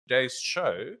today's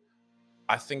show,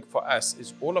 I think for us,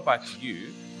 is all about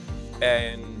you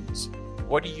and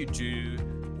what do you do?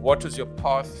 What was your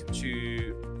path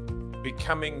to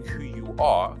becoming who you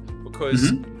are?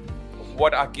 Because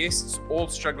what our guests all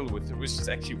struggle with, which is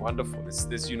actually wonderful, is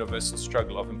this universal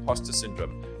struggle of imposter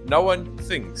syndrome. No one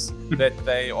thinks that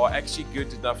they are actually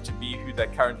good enough to be who they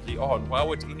currently are. And why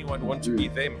would anyone want to be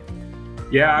them?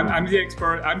 Yeah, I'm the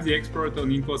expert. I'm the expert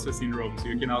on imposter syndrome. So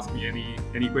you can ask me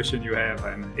any question you have.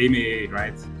 I'm AMA,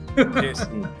 right? Yes,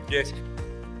 yes.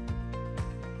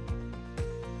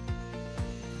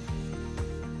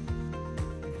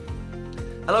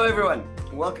 Hello, everyone.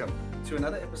 Welcome to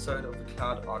another episode of the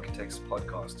Cloud Architects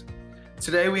podcast.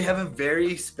 Today, we have a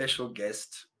very special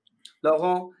guest.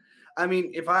 Laurent, I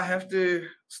mean, if I have to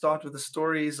start with the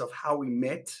stories of how we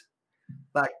met,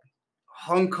 like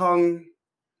Hong Kong,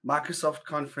 Microsoft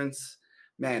conference,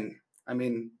 man, I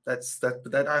mean, that's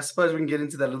that. I suppose we can get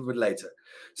into that a little bit later.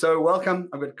 So welcome.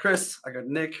 I've got Chris, I got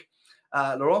Nick.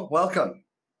 Laurent, welcome.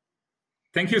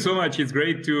 Thank you so much. It's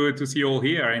great to see you all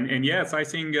here. And yes, I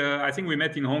think we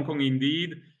met in Hong Kong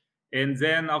indeed. And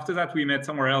then after that, we met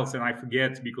somewhere else, and I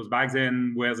forget, because back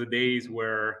then were the days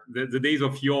where the days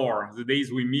of yore, the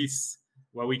days we miss,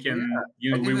 where we can,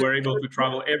 we were able to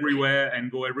travel everywhere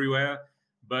and go everywhere.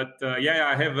 But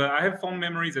I have fond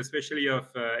memories, especially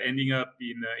of ending up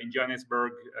in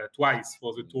Johannesburg twice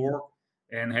for the tour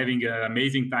and having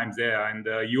amazing times there. And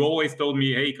you always told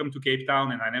me, "Hey, come to Cape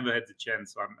Town," and I never had the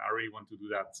chance. So I really want to do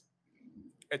that.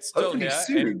 It's still here,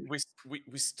 and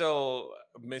we still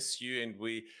miss you, and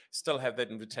we still have that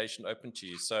invitation open to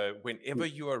you. So whenever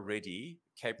you are ready,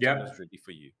 Cape Town is ready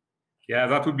for you. Yeah,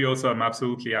 that would be awesome.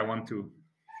 Absolutely, I want to.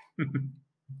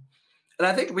 And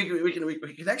I think we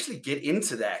can actually get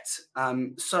into that.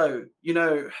 So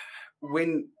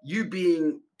when you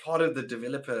being part of the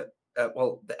developer,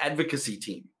 the advocacy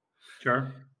team,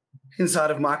 sure,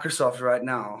 inside of Microsoft right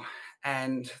now,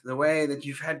 and the way that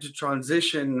you've had to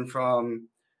transition from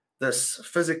this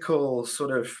physical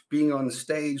sort of being on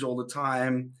stage all the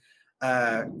time,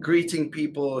 greeting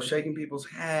people, shaking people's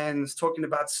hands, talking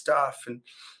about stuff, and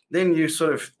then you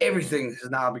sort of, everything has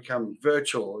now become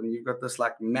virtual, and you've got this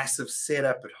like massive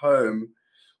setup at home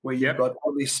where you've got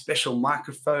all these special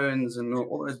microphones and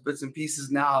all those bits and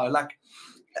pieces now. Like,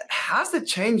 how's the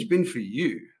change been for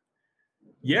you?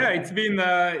 Yeah, it's been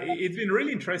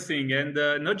really interesting, and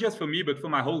not just for me, but for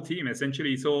my whole team,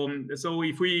 essentially. So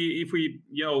if we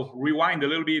rewind a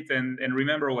little bit and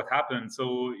remember what happened.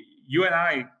 So you and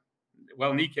I,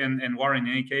 well, Nick and Warren,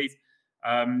 in any case,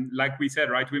 like we said,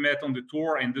 right, we met on the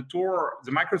tour, and the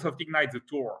Microsoft Ignite the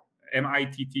Tour,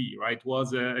 MITT, right,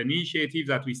 was an initiative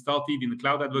that we started in the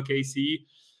cloud advocacy.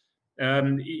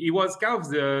 It was kind of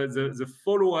the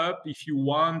follow-up, if you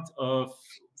want, of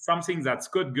something that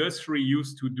Scott Guthrie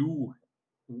used to do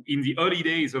in the early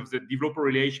days of the developer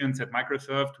relations at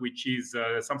Microsoft, which is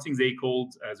something they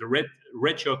called the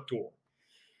Red Shirt Tour.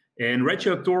 And Red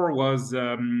Shirt Tour was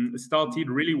started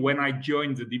really when I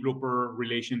joined the developer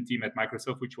relation team at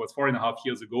Microsoft, which was 4.5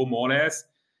 years ago, more or less.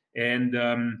 And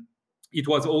it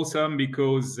was awesome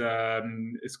because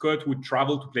Scott would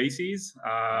travel to places.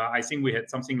 I think we had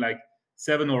something like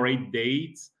 7 or 8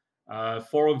 dates. 4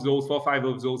 or 5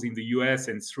 of those in the US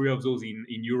and 3 of those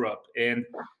in Europe. And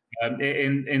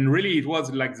really it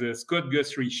was like the Scott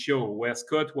Guthrie show, where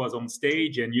Scott was on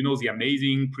stage and the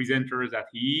amazing presenter that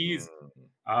he is.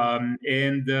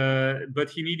 But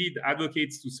he needed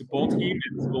advocates to support him.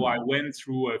 And so I went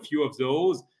through a few of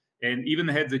those and even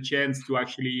had the chance to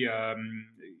actually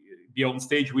be on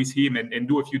stage with him and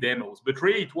do a few demos. But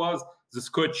really it was the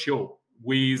Scott show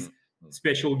with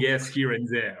special guests here and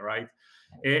there, right?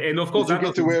 And of course, did you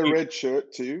get to wear a red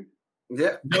shirt too?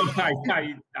 Yeah. No, I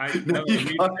not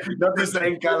the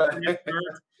same color.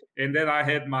 And then I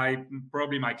had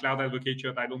probably my cloud advocate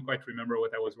shirt. I don't quite remember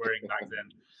what I was wearing back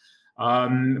then.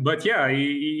 But yeah,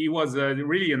 it was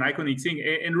really an iconic thing.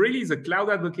 And really, the cloud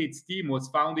advocates team was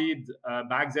founded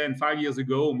back then, 5 years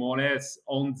ago, more or less,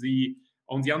 on the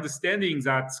understanding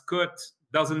that Scott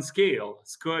doesn't scale.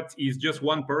 Scott is just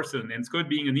one person, and Scott,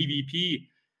 being an EVP,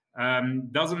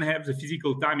 doesn't have the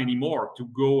physical time anymore to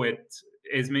go at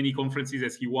as many conferences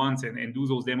as he wants and do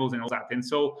those demos and all that. And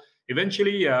so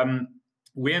eventually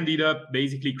we ended up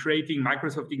basically creating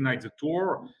Microsoft Ignite the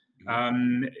Tour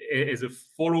as a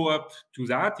follow-up to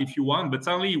that, if you want. But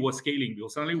suddenly it was scaling,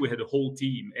 because suddenly we had a whole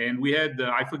team. And we had,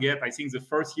 I think the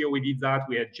first year we did that,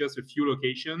 we had just a few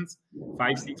locations,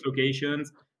 5, 6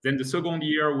 locations. Then the second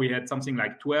year we had something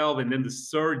like 12. And then the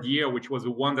third year, which was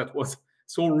the one that was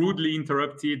so rudely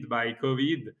interrupted by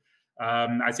COVID,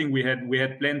 I think we had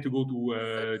planned to go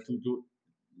to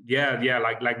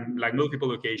like multiple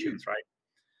locations, right?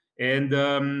 And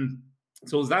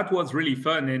so that was really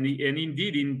fun. And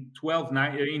indeed, in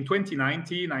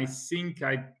 2019, I think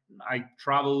I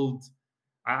traveled.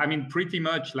 I mean, pretty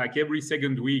much like every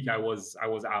second week, I was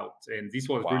out, and this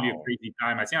was really a crazy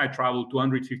time. I think I traveled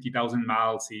 250,000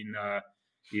 miles in a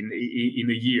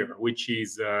year, which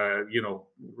is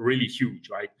really huge,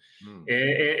 right?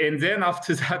 And then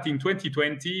after that, in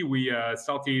 2020, we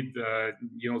started the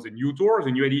new tour,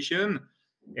 the new edition.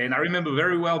 And I remember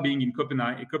very well being in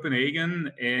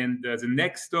Copenhagen, and the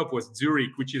next stop was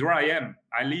Zurich, which is where I am.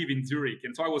 I live in Zurich,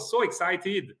 and so I was so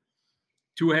excited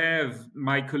to have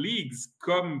my colleagues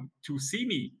come to see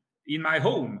me in my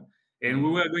home, and we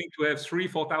were going to have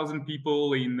 3,000-4,000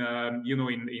 people in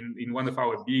one of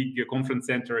our big conference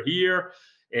center here.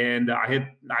 And I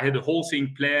had the whole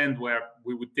thing planned where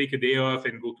we would take a day off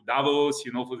and go to Davos,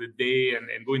 for the day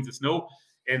and go in the snow.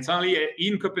 And suddenly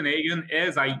in Copenhagen,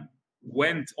 as I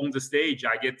went on the stage,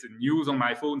 I get the news on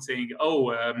my phone saying,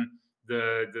 the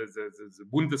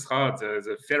Bundesrat,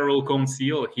 the Federal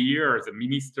Council here, the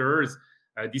ministers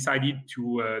decided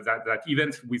to that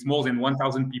events with more than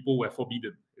 1,000 people were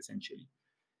forbidden, essentially.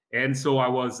 And so I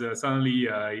was suddenly,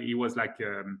 it was like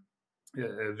a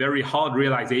very hard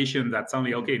realization that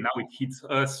suddenly, okay, now it hits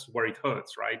us where it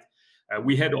hurts, right?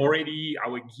 We had already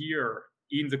our gear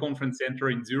in the conference center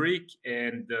in Zurich,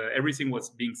 and everything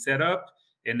was being set up.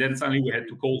 And then suddenly we had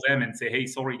to call them and say, hey,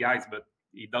 sorry, guys, but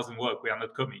it doesn't work. We are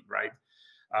not coming, right?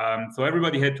 So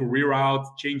everybody had to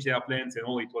reroute, change their plans and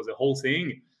all. It was a whole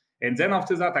thing. And then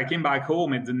after that, I came back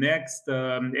home, and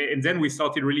and then we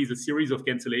started really the series of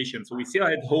cancellations. So we still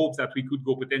had hopes that we could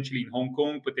go potentially in Hong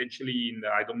Kong, potentially in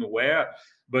I don't know where,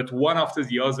 but one after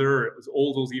the other,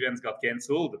 all those events got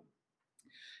canceled.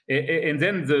 And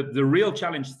then the real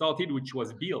challenge started, which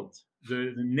was Build.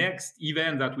 The next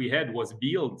event that we had was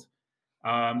Build,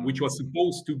 which was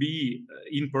supposed to be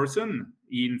in person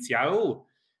in Seattle.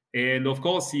 And of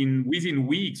course, within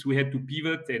weeks, we had to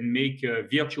pivot and make a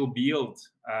virtual Build.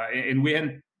 And we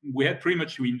had pretty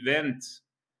much to invent,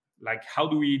 like, how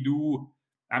do we do?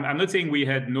 I'm not saying we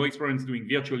had no experience doing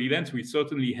virtual events. We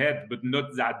certainly had, but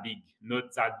not that big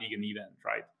an event,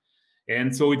 right?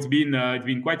 And so it's been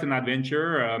quite an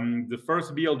adventure. The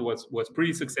first Build was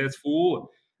pretty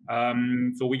successful.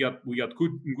 So we got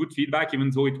good feedback,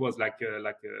 even though it was like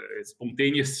a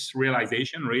spontaneous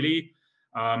realization, really.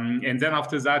 And then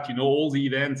after that, all the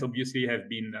events obviously have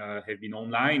been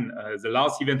online. The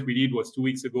last event we did was 2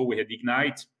 weeks ago. We had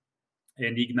Ignite,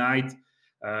 and Ignite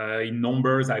in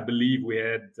numbers, I believe we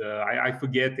had. I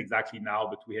forget exactly now,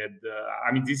 but we had.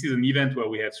 This is an event where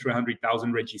we have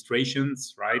 300,000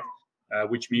 registrations, right?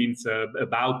 Which means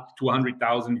about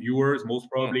 200,000 viewers, most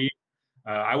probably.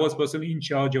 I was personally in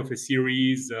charge of a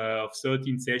series of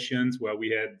 13 sessions where we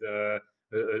had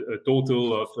a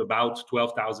total of about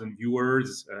 12,000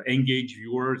 viewers, engaged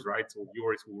viewers, right? So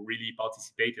viewers who really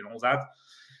participate and all that.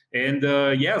 And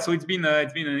so it's been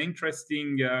an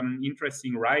interesting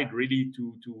ride, really,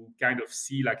 to kind of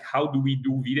see, like, how do we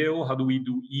do video? How do we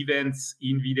do events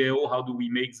in video? How do we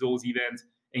make those events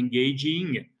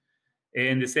engaging?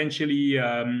 And essentially,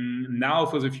 now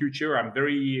for the future, I'm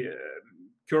very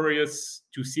curious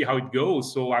to see how it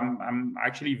goes. So I'm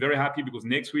actually very happy because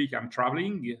next week I'm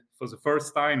traveling for the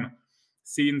first time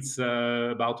since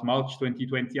about March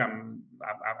 2020. I'm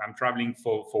traveling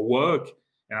for work,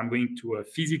 and I'm going to a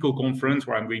physical conference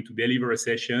where I'm going to deliver a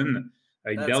session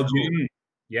in Belgium. Cool.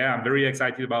 Yeah, I'm very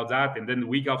excited about that. And then the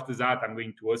week after that, I'm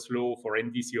going to Oslo for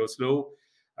NDC Oslo.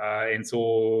 And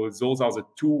so those are the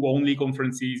two only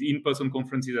in-person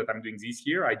conferences that I'm doing this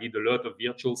year. I did a lot of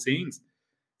virtual things.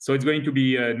 So it's going to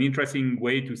be an interesting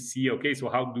way to see, okay, so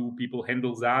how do people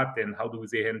handle that, and how do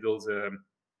they handle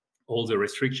all the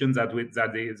restrictions that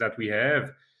we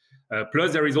have?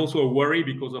 Plus, there is also a worry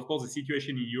because, of course, the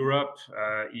situation in Europe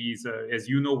is, as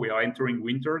you know, we are entering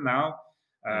winter now.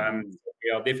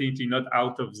 We are definitely not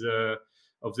out of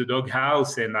the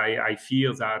doghouse, and I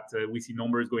fear that we see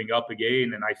numbers going up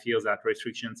again, and I fear that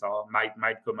restrictions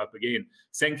might come up again.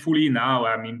 Thankfully, now,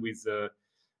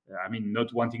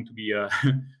 not wanting to be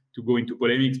to go into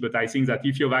polemics, but I think that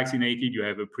if you're vaccinated, you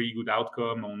have a pretty good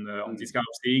outcome on these kind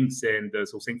of things, and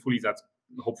so thankfully that's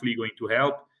hopefully going to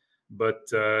help. But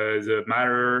the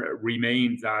matter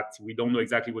remains that we don't know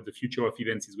exactly what the future of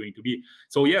events is going to be.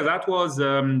 So yeah, that was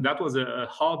a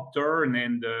hard turn,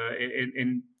 and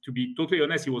to be totally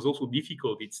honest, it was also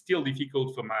difficult. It's still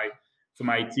difficult for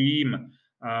my team.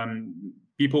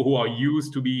 People who are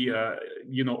used to be,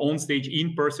 on stage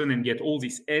in person and get all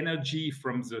this energy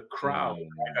from the crowd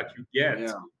that you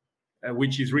get,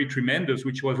 which is really tremendous,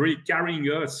 which was really carrying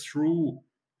us through.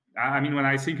 When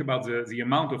I think about the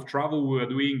amount of travel we were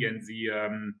doing and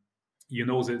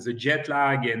the jet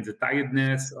lag and the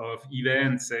tiredness of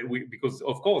events. Because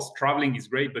of course traveling is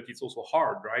great, but it's also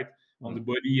hard, right, on the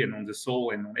body and on the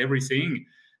soul and on everything.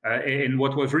 And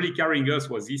what was really carrying us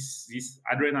was this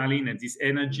adrenaline and this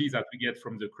energy that we get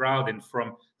from the crowd and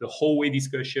from the hallway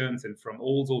discussions and from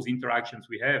all those interactions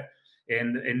we have.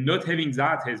 And not having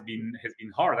that has been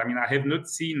hard. I mean, I have not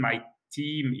seen my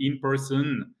team in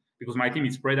person because my team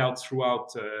is spread out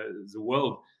throughout the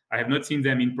world. I have not seen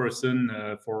them in person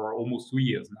for almost 2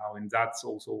 years now, and that's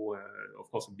also,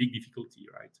 of course, a big difficulty,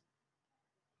 right?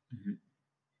 Mm-hmm.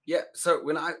 Yeah. So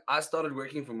when I started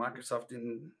working for Microsoft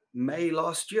in May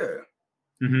last year,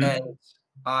 Mm-hmm. and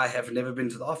I have never been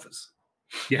to the office.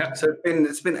 Yeah. So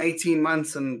it's been 18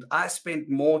 months, and I spent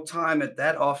more time at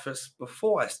that office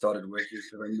before I started working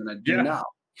for them than I do now.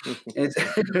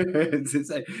 It's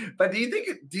insane. But do you think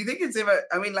it's ever?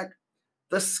 I mean, like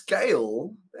the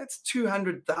scale, that's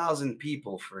 200,000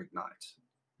 people for Ignite.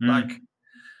 Like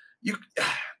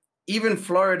even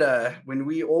Florida, when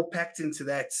we all packed into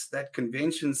that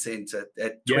convention center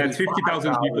at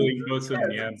 50,000 people in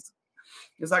person. Yeah,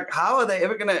 it's like, how are they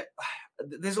ever gonna?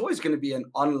 There's always going to be an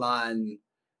online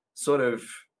sort of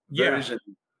version.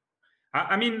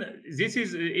 I mean,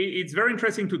 it's very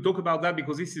interesting to talk about that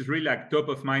because this is really like top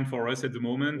of mind for us at the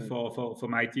moment, for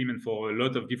my team and for a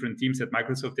lot of different teams at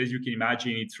Microsoft. As you can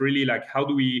imagine, it's really like, how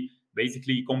do we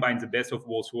basically combine the best of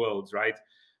both worlds, right?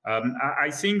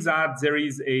 I think that there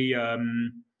is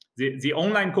the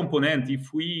online component.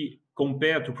 If we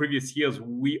compare to previous years,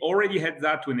 we already had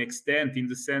that to an extent, in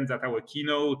the sense that our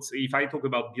keynotes, if I talk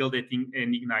about Build It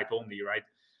and Ignite only, right?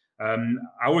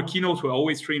 Our keynotes were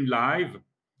always streamed live,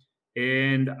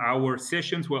 and our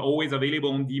sessions were always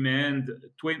available on demand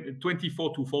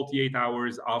 24 to 48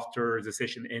 hours after the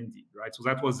session ended, right? So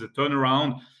that was the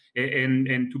turnaround.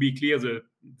 And to be clear,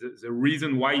 the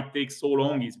reason why it takes so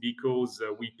long is because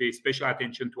we pay special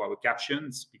attention to our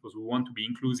captions, because we want to be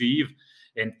inclusive.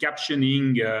 And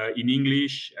captioning in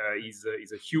English is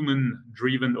a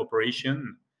human-driven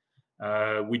operation,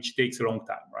 which takes a long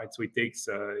time, right? So it takes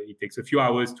a few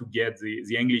hours to get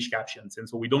the English captions, and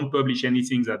so we don't publish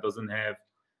anything that doesn't have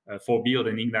for Build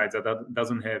and Ignite that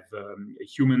doesn't have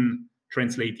human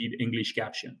translated English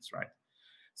captions, right?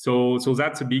 So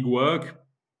that's a big work.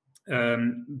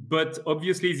 But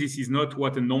obviously, this is not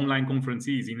what an online conference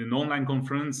is. In an online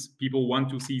conference, people want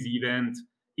to see the event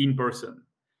in person.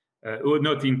 Or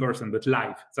not in person, but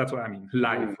live. That's what I mean,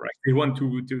 live, right? They want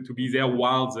to be there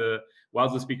while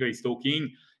the speaker is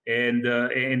talking, and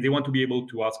they want to be able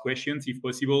to ask questions if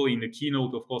possible. In the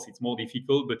keynote, of course, it's more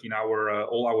difficult, but in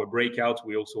all our breakouts,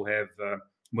 we also have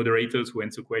moderators who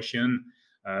answer questions.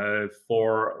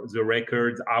 For the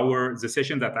record, the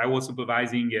session that I was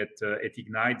supervising at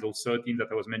Ignite, those 13 that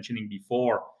I was mentioning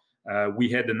before, we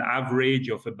had an average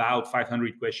of about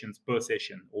 500 questions per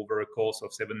session over a course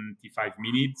of 75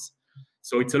 minutes.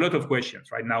 So it's a lot of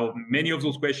questions right now. Many of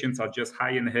those questions are just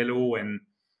hi and hello, and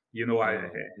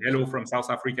hello from South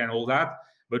Africa and all that.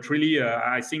 But really,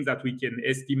 I think that we can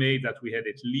estimate that we had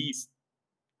at least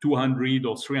 200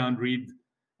 or 300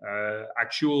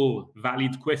 actual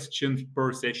valid questions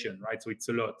per session, right? So it's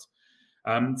a lot.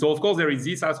 So of course there is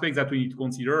this aspect that we need to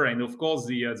consider, and of course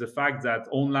the fact that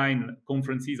online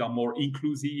conferences are more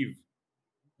inclusive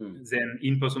than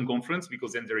in-person conference,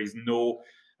 because then there is no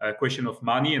question of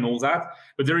money and all that.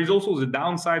 But there is also the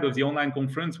downside of the online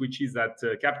conference, which is that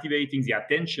captivating the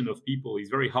attention of people is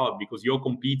very hard, because you're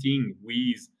competing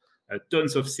with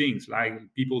tons of things, like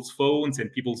people's phones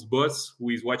and people's boss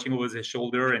who is watching over their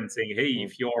shoulder and saying, hey,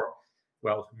 if you're,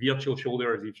 well, virtual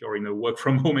shoulders if you're in a work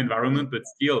from home environment, but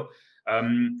still,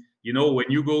 when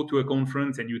you go to a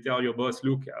conference and you tell your boss,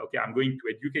 look, okay, I'm going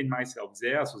to educate myself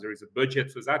there, so there is a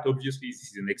budget for that. Obviously,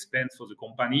 this is an expense for the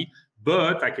company,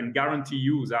 but I can guarantee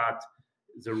you that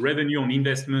the revenue on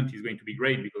investment is going to be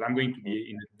great, because I'm going to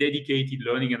be in a dedicated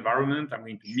learning environment. I'm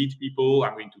going to meet people.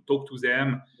 I'm going to talk to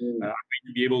them. I'm going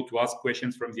to be able to ask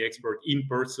questions from the expert in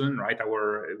person, right?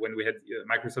 When we had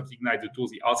Microsoft Ignite, the tool,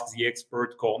 the Ask the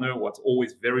Expert corner was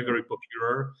always very, very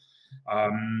popular.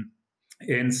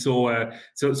 And so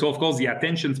of course, the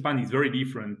attention span is very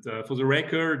different. For the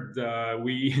record,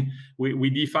 we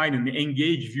define an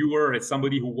engaged viewer as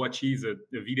somebody who watches a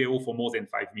video for more than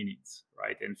 5 minutes,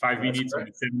 right? And 5 minutes on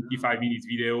a 75 minutes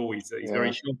video is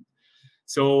very short.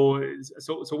 So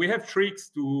we have tricks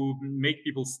to make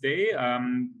people stay.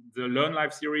 The Learn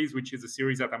Live series, which is a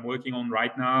series that I'm working on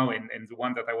right now, and the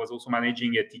one that I was also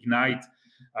managing at Ignite,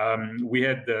 we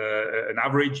had an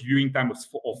average viewing time of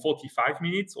 45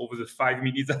 minutes over the 5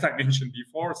 minutes that I mentioned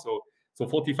before. So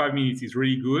 45 minutes is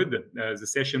really good. The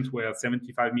sessions were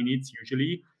 75 minutes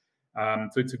usually.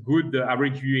 So it's a good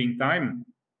average viewing time.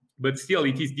 but still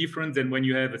it is different than when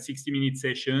you have a 60-minute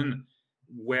session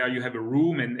where you have a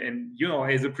room and you know,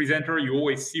 as a presenter, you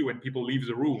always see when people leave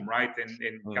the room, right?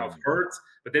 And kind of hurts,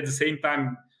 but at the same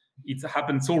time, it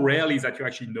happens so rarely that you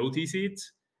actually notice it.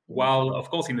 While of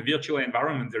course in the virtual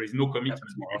environment there is no commitment.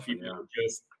 People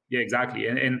just exactly,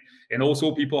 and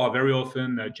also people are very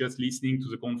often just listening to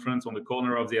the conference on the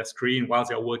corner of their screen while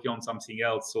they're working on something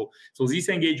else. So this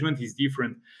engagement is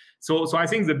different. So I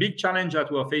think the big challenge that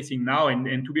we're facing now,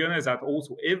 and to be honest, that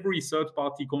also every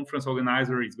third-party conference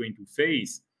organizer is going to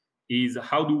face, is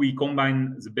how do we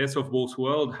combine the best of both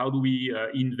worlds? How do we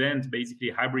invent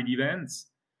basically hybrid events?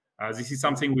 This is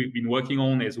something we've been working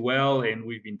on as well, and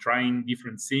we've been trying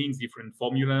different things, different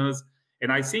formulas.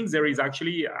 And I think there is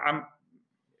actually, I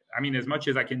mean, as much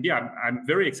as I can be, I'm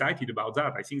very excited about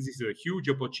that. I think this is a huge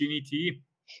opportunity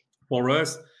for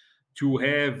us to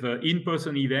have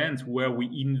in-person events where we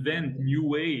invent new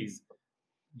ways,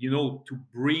 you know, to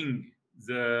bring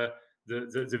the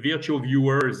virtual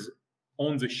viewers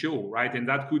on the show, right? And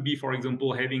that could be, for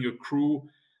example, having a crew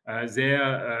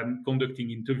there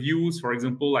conducting interviews, for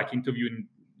example, like interviewing,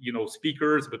 you know,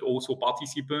 speakers, but also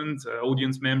participants,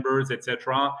 audience members,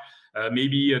 etc.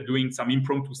 Maybe doing some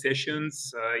impromptu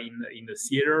sessions in the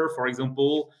theater, for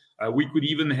example. We could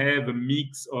even have a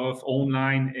mix of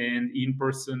online and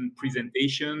in-person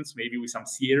presentations, maybe with some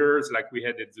theaters like we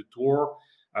had at the tour,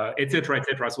 etc.,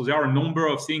 etc. So there are a number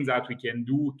of things that we can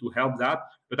do to help that.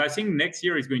 But I think next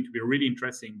year is going to be really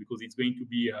interesting because it's going to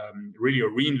be really a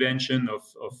reinvention of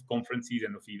conferences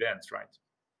and of events, right?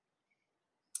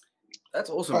 That's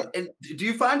awesome. And do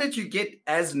you find that you get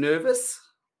as nervous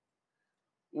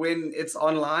when it's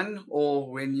online or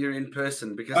when you're in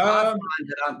person? Because I find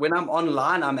that when I'm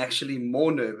online, I'm actually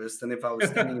more nervous than if I was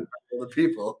standing in front of other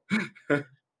people.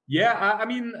 Yeah, I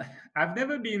mean, I've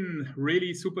never been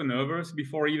really super nervous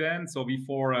before events or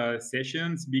before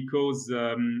sessions because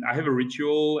I have a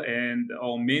ritual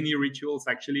or many rituals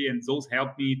actually, and those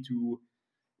help me to.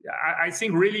 I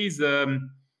think really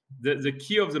the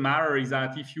key of the matter is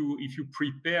that if you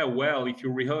prepare well, if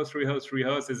you rehearse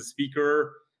as a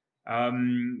speaker,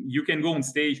 you can go on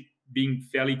stage being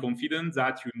fairly confident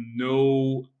that you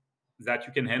know that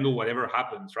you can handle whatever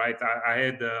happens, right? I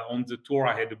had on the tour,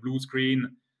 I had a blue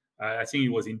screen. I think it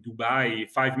was in Dubai,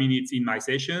 5 minutes in my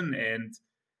session, and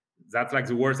that's like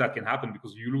the worst that can happen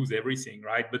because you lose everything,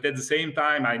 right? But at the same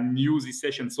time, I knew this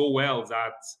session so well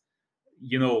that,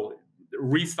 you know,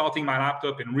 restarting my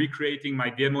laptop and recreating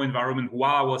my demo environment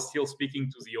while I was still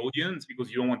speaking to the audience because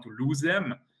you don't want to lose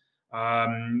them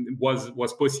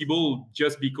was possible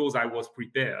just because I was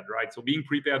prepared, right? So being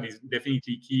prepared is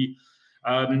definitely key.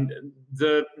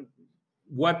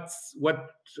 What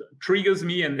triggers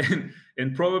me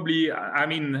and probably, I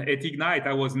mean, at Ignite,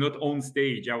 I was not on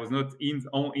stage. I was not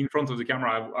in front of the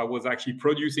camera. I was actually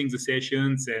producing the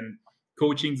sessions and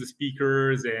coaching the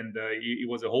speakers, and it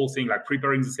was a whole thing, like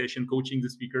preparing the session, coaching the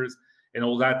speakers, and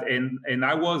all that. And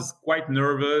I was quite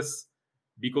nervous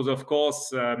because, of course,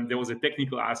 there was a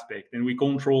technical aspect, and we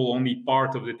control only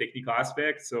part of the technical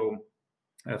aspect. So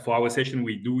for our session,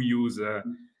 we do use,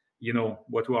 you know,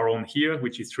 what we are on here,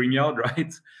 which is StreamYard,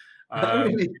 right?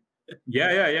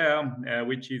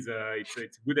 Which is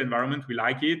it's a good environment. We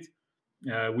like it.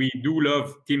 We do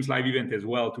love Teams Live Event as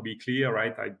well, to be clear,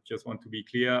 right? I just want to be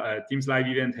clear. Teams Live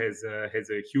Event has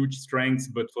a huge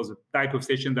strength, but for the type of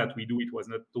session that we do, it was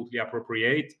not totally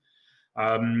appropriate.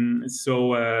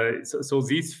 So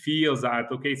this feels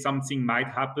that, okay, something might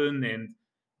happen, and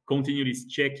continuously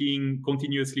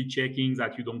checking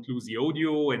that you don't lose the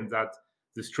audio and that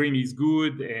the stream is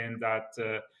good and that,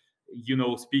 you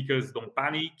know, speakers don't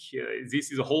panic.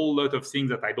 This is a whole lot of things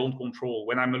that I don't control.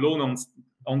 When I'm alone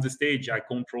on the stage, I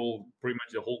control pretty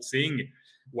much the whole thing.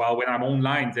 While when I'm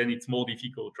online, then it's more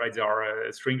difficult, right? There are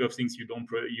a string of things you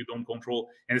don't control,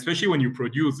 and especially when you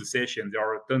produce the session, there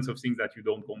are tons of things that you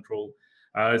don't control.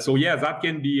 So yeah, that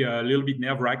can be a little bit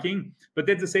nerve-wracking. But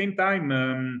at the same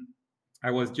time, I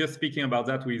was just speaking about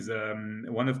that with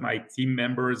one of my team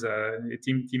members,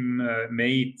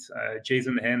 mate,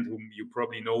 Jason Hand, whom you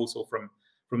probably know so from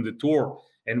the tour.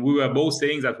 And we were both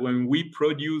saying that when we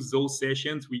produce those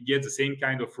sessions, we get the same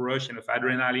kind of rush and of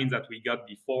adrenaline that we got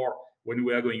before when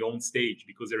we are going on stage,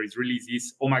 because there is really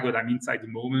this, oh my God, I'm inside the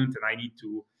moment and I need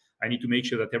to make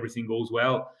sure that everything goes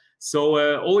well. So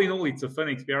all in all, it's a fun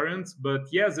experience. But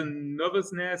yeah, the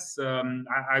nervousness,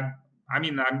 I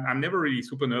mean, I'm never really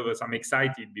super nervous. I'm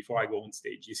excited before I go on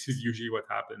stage. This is usually what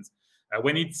happens.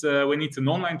 When it's an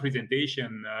online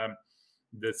presentation,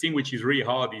 the thing which is really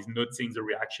hard is not seeing the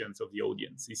reactions of the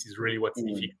audience. This is really what's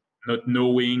difficult, not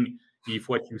knowing if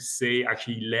what you say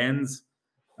actually lands.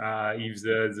 if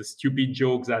the stupid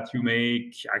jokes that you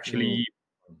make actually,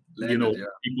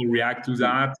 people react to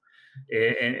that,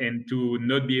 and to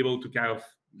not be able to kind of,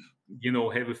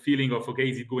 have a feeling of, okay,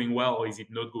 is it going well or is it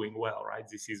not going well, right?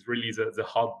 This is really the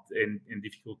hard and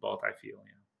difficult part, I feel.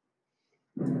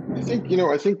 I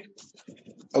think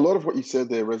a lot of what you said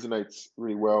there resonates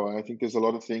really well. And I think there's a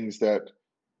lot of things that,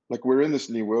 like, we're in this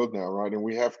new world now, right? And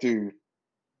we have to,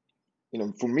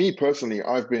 for me personally,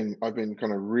 I've been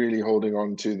kind of really holding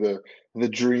on to the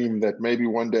dream that maybe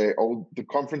one day the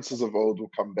conferences of old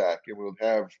will come back and we'll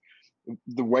have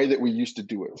the way that we used to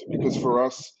do it. Because for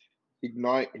us,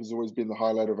 Ignite has always been the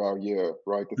highlight of our year,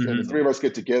 right? The three of us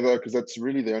get together because that's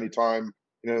really the only time,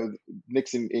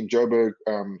 Nick's in Joburg,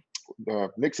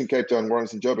 Nick's in Cape Town,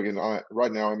 Warren's in Joburg, and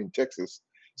right now I'm in Texas.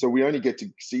 So we only get to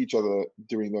see each other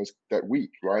during that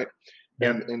week, right?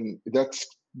 Yeah. And that's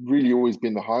really always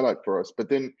been the highlight for us. But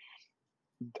then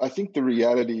I think the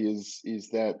reality is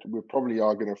that we probably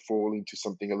are going to fall into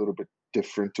something a little bit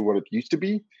different to what it used to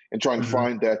be, and try and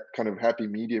find that kind of happy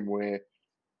medium where,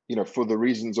 for the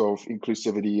reasons of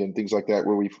inclusivity and things like that,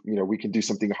 where we can do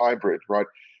something hybrid, right?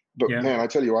 But man, I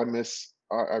tell you, I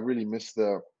really miss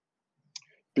the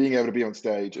being able to be on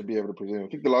stage and be able to present. I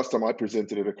think the last time I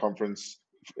presented at a conference,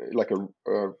 like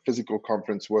a physical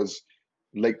conference, was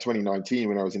late 2019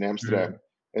 when I was in Amsterdam.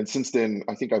 And since then,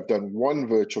 I think I've done one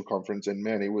virtual conference, and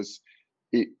man, it was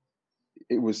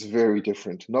very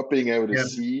different. Not being able to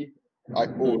see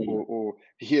or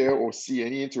hear or see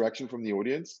any interaction from the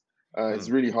audience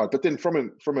is really hard. But then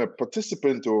from a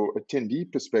participant or attendee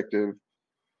perspective,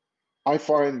 I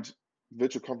find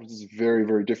virtual conferences very,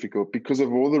 very difficult because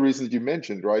of all the reasons you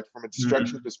mentioned, right? From a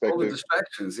distraction perspective. All the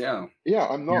distractions, yeah. Yeah,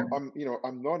 I'm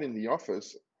not in the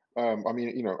office. I'm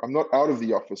not out of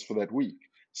the office for that week.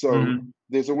 So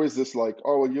there's always this like,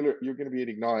 oh, well, you're going to be at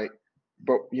Ignite,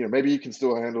 but maybe you can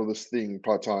still handle this thing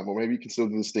part-time, or maybe you can still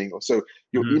do this thing. So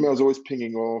your email's always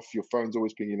pinging off, your phone's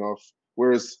always pinging off.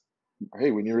 Whereas,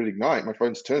 hey, when you're at Ignite, my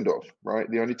phone's turned off, right?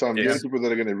 The only people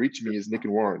that are going to reach me is Nick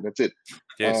and Warren. That's it.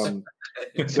 Yes.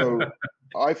 So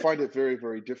I find it very,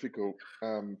 very difficult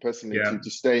personally to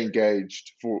stay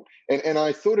engaged and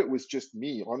I thought it was just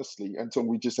me, honestly, until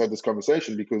we just had this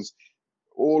conversation, because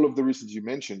all of the reasons you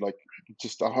mentioned, like,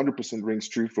 just 100% rings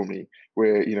true for me,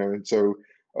 where, and so,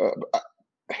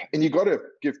 and you got to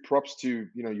give props to,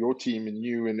 your team and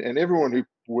you and everyone who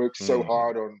works so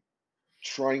hard on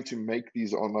trying to make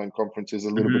these online conferences a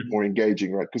little bit more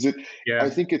engaging, right? Because I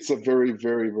think it's a very,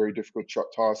 very, very difficult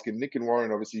task. And Nick and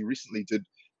Warren obviously recently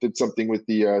did something with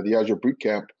the Azure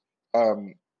Bootcamp.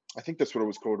 I think that's what it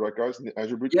was called, right, guys? The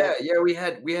Azure Bootcamp. Yeah. We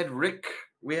had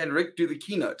Rick do the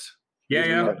keynote.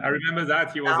 Yeah. I remember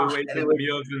that. He was awake in the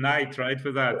middle of the night, right,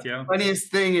 for that. Yeah.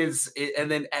 Funniest thing is, and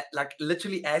then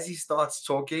literally as he starts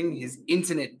talking, his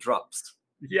internet drops.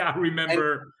 Yeah, I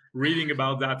remember reading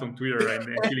about that on Twitter and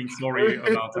feeling sorry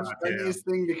about that. The funniest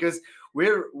thing, because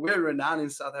we're renowned in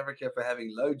South Africa for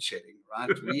having load shedding, right?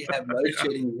 We have load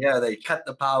shedding here. They cut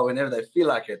the power whenever they feel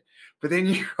like it. But then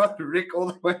you got Rick all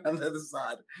the way on the other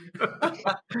side.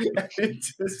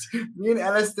 Me and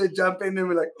Alistair jump in and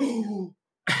we're like, oh.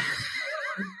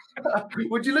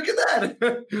 Would you look at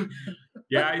that?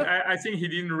 Yeah, I think he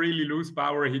didn't really lose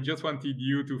power. He just wanted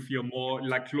you to feel more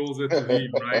like closer to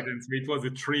him, right? And so it was a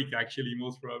trick, actually,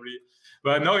 most probably.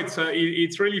 But no,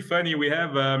 it's really funny. We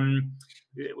have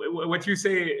what you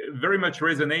say very much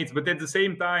resonates, but at the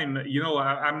same time,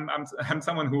 I'm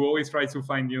someone who always tries to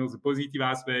find the positive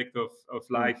aspect of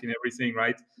life in everything,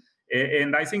 right?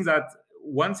 And I think that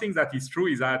one thing that is true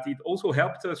is that it also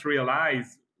helped us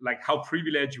realize like how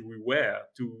privileged we were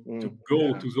to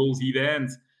go to those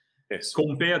events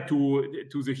compared to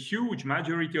the huge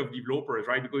majority of developers,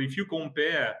 right? Because if you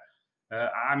compare,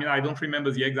 I don't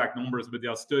remember the exact numbers, but there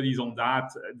are studies on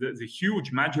that. The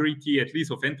huge majority, at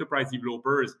least of enterprise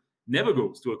developers, never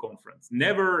goes to a conference,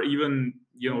 never even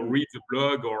reads a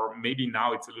blog, or maybe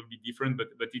now it's a little bit different, but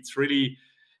it's really.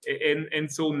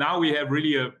 And so now we have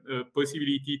really a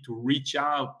possibility to reach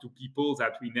out to people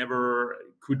that we never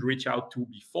could reach out to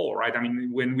before, right? I mean,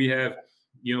 when we have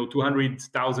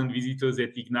 200,000 visitors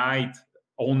at Ignite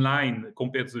online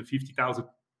compared to the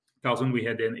 50,000 we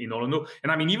had in Orlando,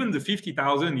 and I mean, even the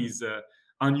 50,000 is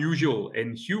unusual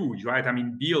and huge, right? I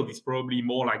mean, Build is probably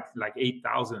more like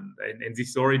 8,000, and this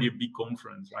is already a big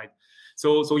conference, right?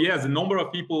 So yes, the number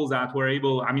of people that were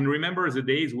able, I mean, remember the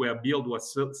days where Build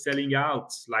was selling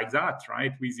out like that,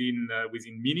 right? Within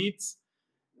minutes.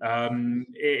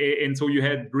 And so you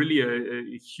had really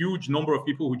a huge number of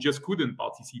people who just couldn't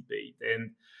participate.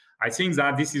 And I think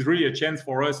that this is really a chance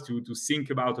for us to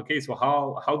think about, okay, so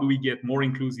how do we get more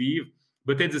inclusive?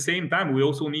 But at the same time, we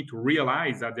also need to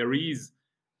realize that there is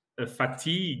a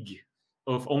fatigue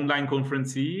of online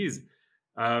conferences.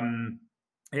 And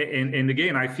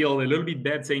again, I feel a little bit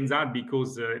bad saying that,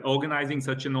 because organizing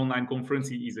such an online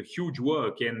conference is a huge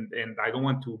work, and I don't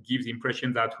want to give the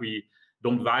impression that we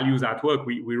don't value that work.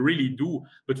 We really do.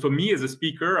 But for me as a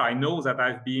speaker, I know that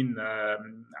I've been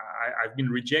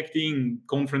rejecting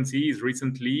conferences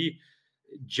recently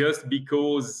just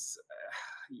because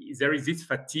there is this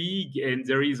fatigue, and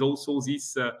there is also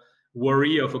this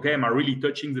worry of, okay, am I really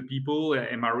touching the people?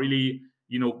 Am I really,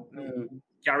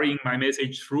 carrying my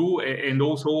message through? And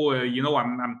also,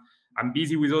 I'm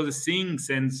busy with other things.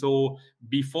 And so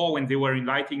before, when they were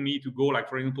inviting me to go, like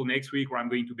for example, next week where I'm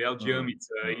going to Belgium,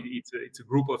 it's a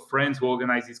group of friends who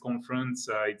organize this conference.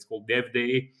 It's called Dev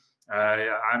Day.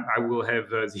 I will have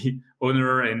the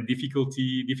honor and difficult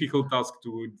task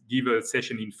to give a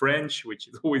session in French, which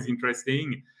is always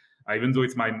interesting, even though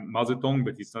it's my mother tongue,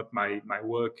 but it's not my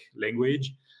work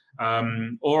language.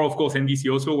 Or of course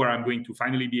NDC also, where I'm going to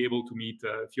finally be able to meet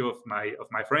a few of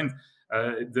my friends.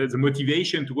 The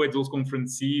motivation to go at those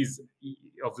conferences,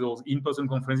 of those in-person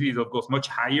conferences, is of course much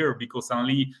higher, because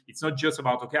suddenly it's not just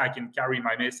about, okay, I can carry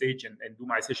my message and do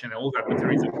my session and all that, but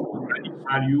there is a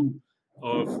value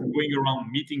of going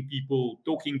around, meeting people,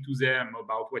 talking to them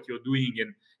about what you're doing,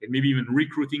 and maybe even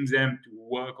recruiting them to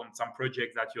work on some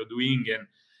projects that you're doing,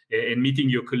 and meeting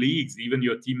your colleagues, even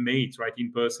your teammates, right,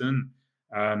 in person.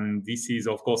 This is,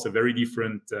 of course, a very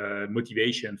different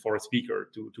motivation for a speaker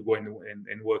to go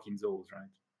and work in those, right?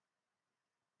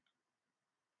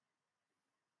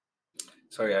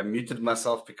 Sorry, I muted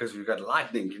myself because we've got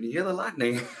lightning. Can you hear the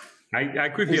lightning? I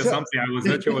could hear something. I was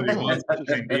not sure what it was.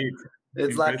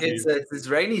 It's like it's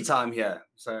rainy time here,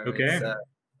 so okay.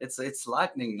 It's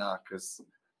lightning now because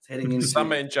it's heading into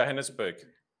summer in Johannesburg.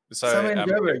 So summer in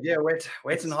Joburg, yeah,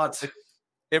 wet and hot.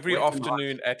 Every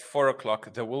afternoon at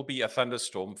 4:00, there will be a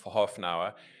thunderstorm for half an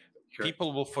hour. Sure.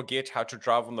 People will forget how to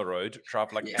drive on the road,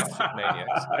 drive like absolute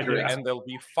maniacs. And there'll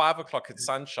be 5:00 at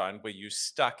sunshine, where you're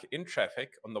stuck in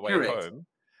traffic on the way home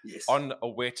on a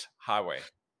wet highway.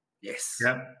 Yes.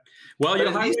 Yeah. Well,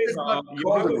 your highways are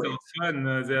fun.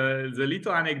 The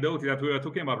little anecdote that we were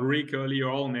talking about Rick earlier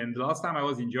on, and the last time I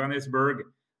was in Johannesburg,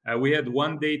 we had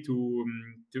one day to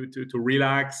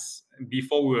relax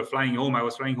before we were flying home. I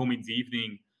was flying home in the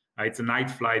evening. It's a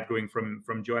night flight going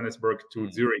from Johannesburg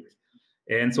to Zurich,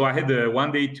 and so I had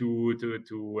one day to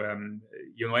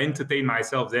entertain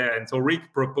myself there. And so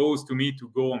Rick proposed to me to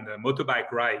go on a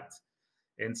motorbike ride.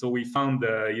 And so we found,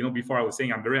 before I was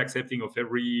saying I'm very accepting of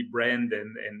every brand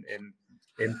and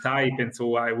type. And so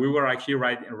we were actually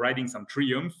riding some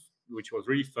Triumph, which was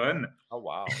really fun. Oh,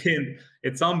 wow. And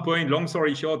at some point, long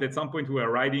story short, at some point we were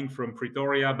riding from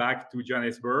Pretoria back to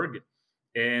Johannesburg.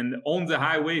 And on the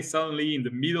highway, suddenly in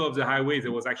the middle of the highway,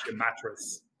 there was actually a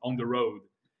mattress on the road.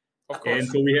 Of course. And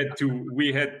so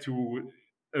we had to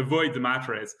avoid the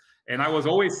mattress. And I was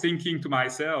always thinking to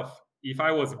myself, if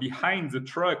I was behind the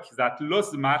truck that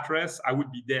lost the mattress, I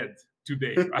would be dead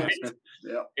today, right?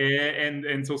 Yeah.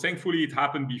 And so thankfully it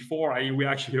happened before we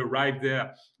actually arrived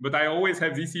there. But I always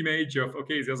have this image of,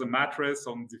 okay, there's a mattress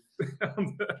on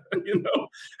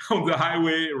the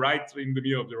highway right in the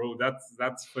middle of the road.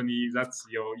 That's funny. That's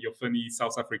your funny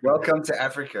South African. Welcome to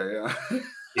Africa.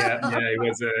 Yeah.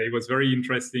 It was very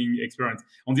interesting experience.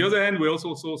 On the other hand, we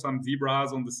also saw some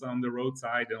zebras on the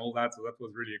roadside and all that. So that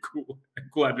was really a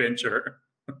cool adventure.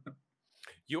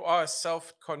 You are a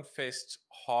self-confessed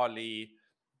Harley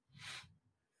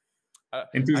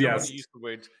enthusiast. I don't want to use the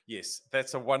word. Yes,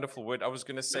 that's a wonderful word. I was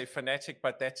going to say fanatic,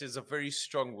 but that is a very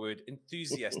strong word.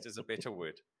 Enthusiast is a better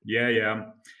word.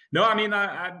 Yeah. No, I mean,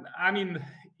 I've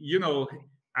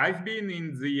been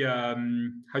in the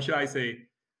how should I say?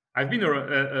 I've been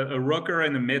a rocker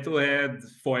and a metalhead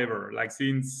forever. Like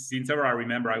since ever I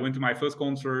remember. I went to my first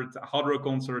concert, a hard rock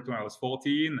concert, when I was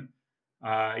 14.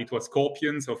 It was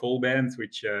Scorpions of all bands,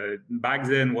 which back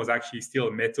then was actually still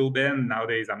a metal band.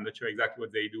 Nowadays, I'm not sure exactly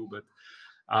what they do, but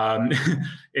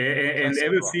and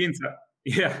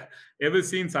ever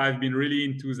since I've been really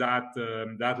into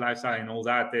that lifestyle and all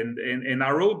that. And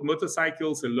I rode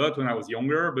motorcycles a lot when I was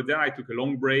younger, but then I took a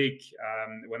long break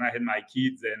when I had my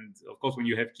kids. And of course, when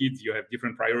you have kids, you have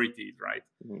different priorities, right?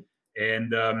 Mm-hmm.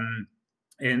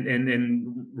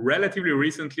 And relatively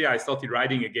recently, I started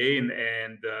riding again.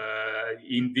 And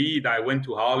indeed, I went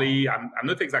to Harley. I'm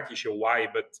not exactly sure why,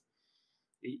 but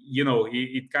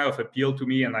it kind of appealed to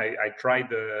me. And I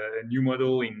tried a new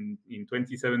model in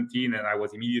 2017, and I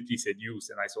was immediately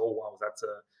seduced. And I said, oh, wow,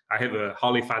 I have a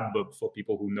Harley Fat Bub, for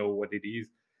people who know what it is,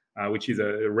 which is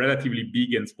a relatively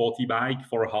big and sporty bike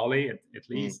for a Harley, at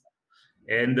least.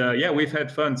 And we've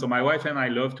had fun. So my wife and I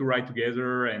love to ride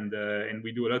together, and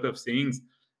we do a lot of things.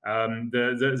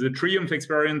 The Triumph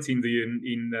experience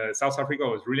in South Africa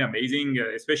was really amazing,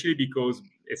 especially because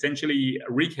essentially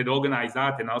Rick had organized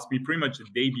that and asked me pretty much the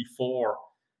day before,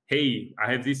 "Hey,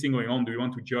 I have this thing going on. Do you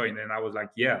want to join?" And I was like,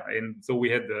 "Yeah." And so we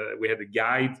had a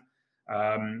guide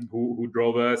who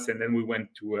drove us, and then we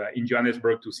went to in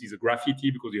Johannesburg to see the graffiti,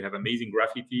 because you have amazing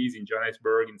graffitis in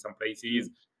Johannesburg in some places.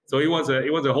 So it was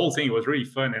a whole thing. It was really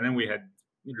fun. And then we had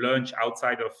lunch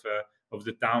outside of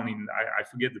the town in I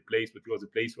forget the place, but it was a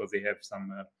place where they have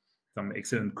some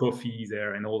excellent coffee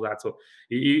there and all that. So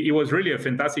it was really a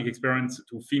fantastic experience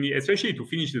to finish, especially to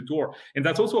finish the tour. And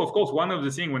that's also, of course, one of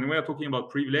the things when we are talking about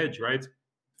privilege, right,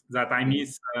 that I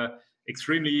miss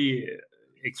extremely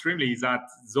is that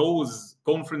those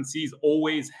conferences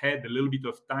always had a little bit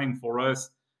of time for us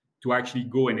to actually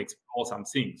go and explore some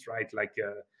things, right? Like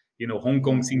Hong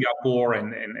Kong, Singapore,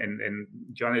 and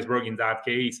Johannesburg in that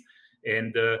case.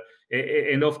 And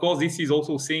of course, this is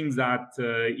also things that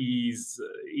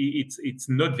it's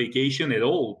not vacation at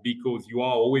all, because you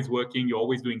are always working, you're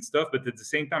always doing stuff, but at the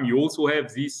same time, you also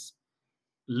have this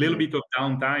little bit of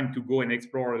downtime to go and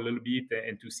explore a little bit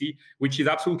and to see, which is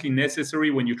absolutely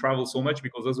necessary when you travel so much,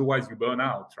 because otherwise you burn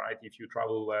out, right? If you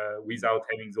travel without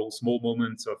having those small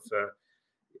moments of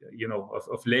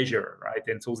leisure, right?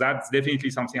 And so that's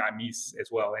definitely something I miss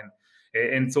as well.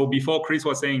 And so before Chris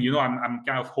was saying, I'm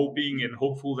kind of hoping and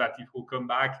hopeful that it will come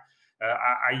back.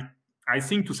 I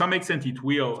think to some extent it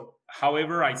will.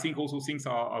 However, I think also things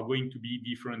are going to be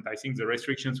different. I think the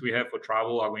restrictions we have for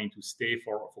travel are going to stay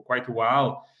for quite a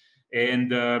while.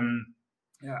 And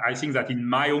I think that in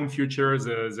my own future,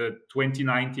 the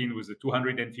 2019 with the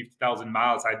 250,000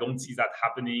 miles, I don't see that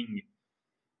happening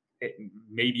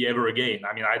maybe ever again.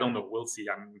 I mean, I don't know. We'll see.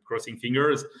 I'm crossing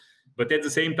fingers. But at the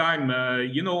same time,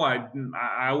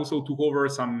 I also took over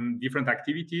some different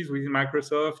activities within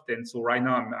Microsoft. And so right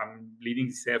now I'm leading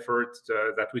this effort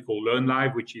that we call Learn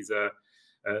Live, which is a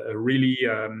really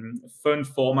fun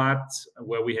format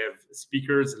where we have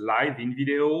speakers live in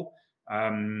video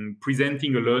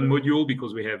presenting a Learn module,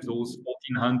 because we have those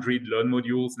 1,400 Learn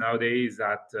modules nowadays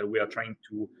that we are trying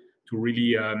to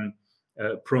really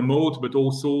promote, but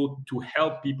also to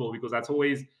help people, because that's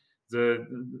always the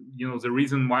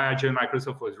reason why I joined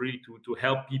Microsoft was really to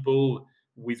help people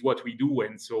with what we do.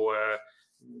 And so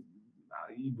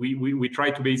we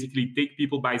try to basically take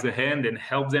people by the hand and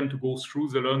help them to go through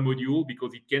the Learn module,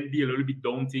 because it can be a little bit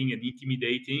daunting and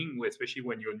intimidating, especially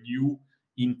when you're new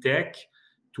in tech,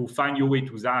 to find your way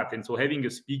to that. And so having a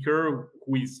speaker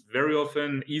who is very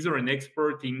often either an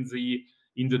expert in the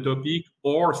topic,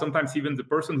 or sometimes even the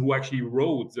person who actually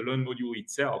wrote the Learn module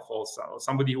itself, or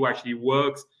somebody who actually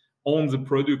works on the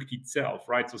product itself,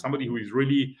 right? So somebody who is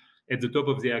really at the top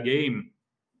of their game,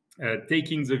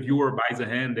 taking the viewer by the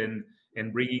hand and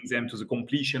bringing them to the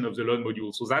completion of the Learn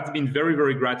module. So that's been very,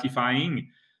 very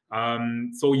gratifying.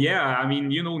 So yeah, I mean,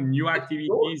 new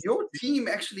activities. Your team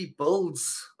actually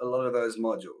builds a lot of those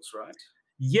modules, right?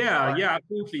 Yeah,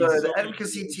 absolutely. So the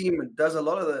advocacy team does a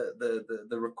lot of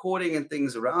the recording and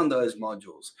things around those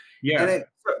modules. Yeah. And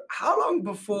so how long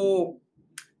before,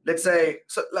 let's take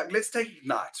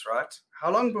Ignite, right?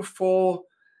 How long before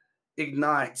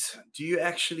Ignite do you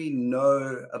actually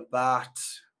know about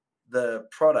the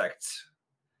product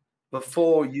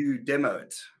before you demo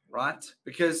it, right?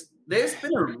 Because there's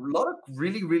been a lot of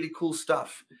really, really cool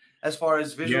stuff as far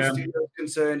as Visual Studio is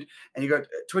concerned. And you've got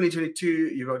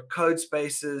 2022, you've got Code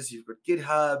Spaces, you've got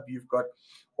GitHub, you've got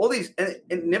all these.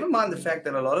 And never mind the fact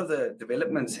that a lot of the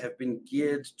developments have been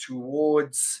geared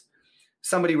towards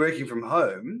somebody working from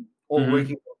home or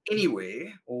working from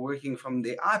anywhere or working from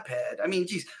their iPad. I mean,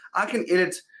 geez, I can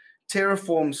edit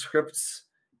Terraform scripts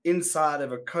inside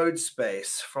of a code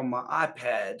space from my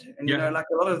iPad. And, like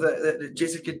a lot of the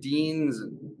Jessica Deans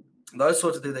and those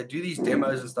sorts of things, they do these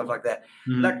demos and stuff like that.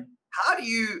 Like, how do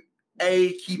you,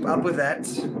 A, keep up with that,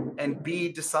 and B,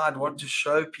 decide what to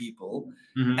show people?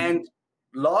 And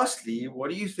lastly,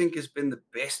 what do you think has been the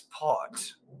best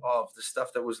part of the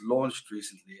stuff that was launched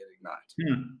recently at Ignite?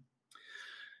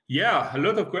 Yeah, a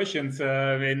lot of questions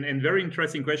and very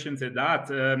interesting questions at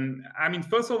that. I mean,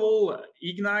 first of all,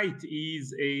 Ignite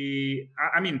is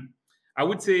I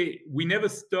would say we never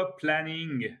stop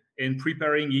planning and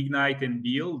preparing Ignite and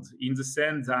build, in the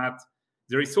sense that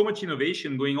there is so much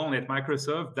innovation going on at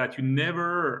Microsoft that you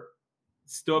never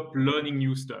stop learning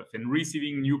new stuff and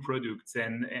receiving new products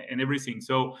and everything.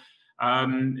 So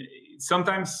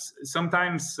sometimes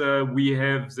we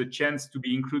have the chance to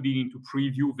be included into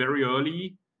preview very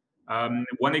early.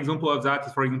 One example of that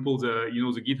is, for example, the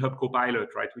GitHub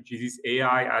Copilot, right, which is this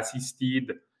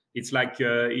AI-assisted it's like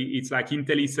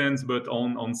IntelliSense, but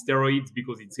on steroids,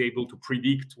 because it's able to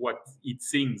predict what it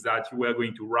thinks that you are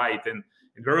going to write, and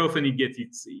very often it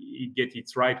gets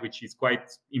it right, which is quite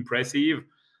impressive.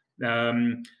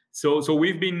 So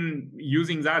we've been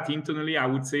using that internally, I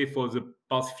would say, for the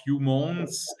past few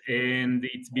months, and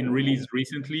it's been released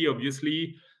recently,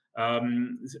 obviously.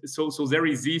 So there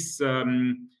is this.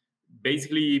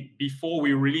 Basically, before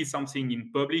we release something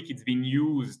in public, it's been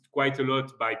used quite a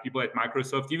lot by people at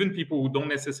Microsoft, even people who don't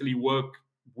necessarily work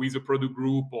with a product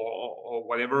group or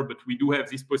whatever, but we do have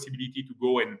this possibility to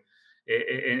go and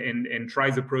try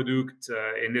the product,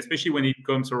 and especially when it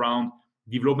comes around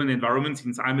development environment,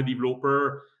 since I'm a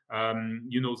developer,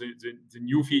 the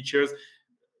new features.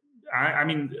 I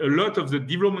mean, a lot of the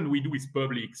development we do is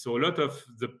public, so a lot of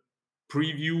the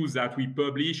previews that we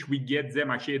publish, we get them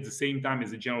actually at the same time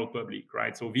as the general public,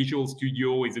 right? So Visual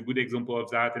Studio is a good example of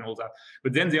that and all that.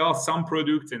 But then there are some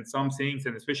products and some things,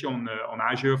 and especially on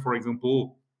Azure, for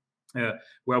example,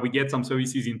 where we get some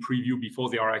services in preview before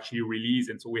they are actually released,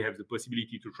 and so we have the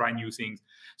possibility to try new things.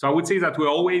 So I would say that we're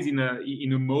always in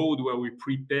a mode where we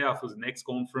prepare for the next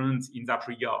conference in that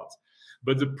regard.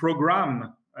 But the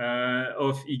program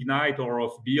of Ignite or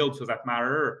of Build, for that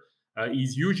matter,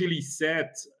 is usually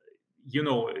set,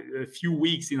 a few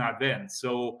weeks in advance,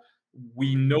 so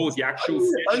we know the actual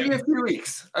session. Only a few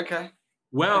weeks, okay.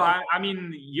 Well, I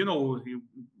mean,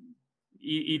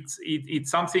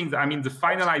 it's something that, I mean, the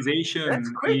finalization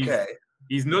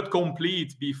is not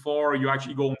complete before you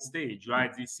actually go on stage,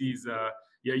 right? This is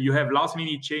you have last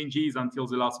minute changes until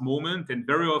the last moment, and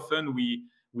very often we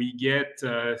get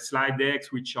slide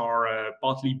decks which are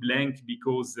partly blank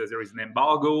because there is an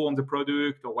embargo on the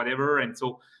product or whatever, and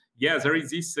so there is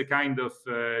this kind of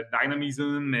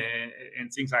dynamism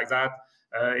and things like that,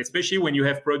 especially when you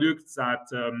have products that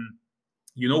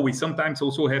we sometimes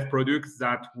also have products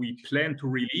that we plan to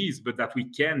release but that we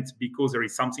can't because there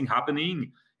is something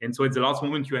happening, and so at the last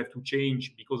moment you have to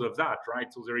change because of that,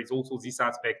 right? So there is also this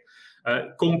aspect.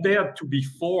 Compared to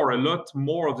before, a lot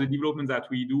more of the development that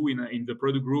we do in the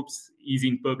product groups is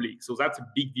in public, so that's a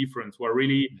big difference. Where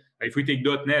really, if we take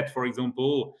 .NET, for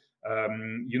example,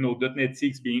 .NET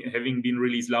 6 having been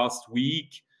released last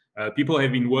week, people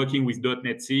have been working with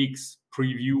 .NET 6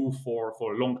 preview for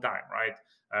a long time, right?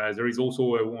 There is also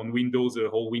on Windows a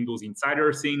whole Windows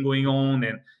Insider thing going on,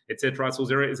 and etc. So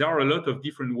there are a lot of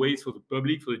different ways for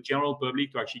the general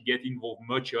public to actually get involved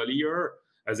much earlier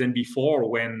than before.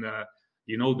 When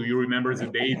do you remember the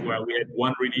days where we had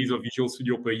one release of Visual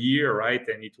Studio per year, right?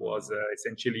 And it was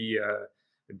essentially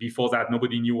before that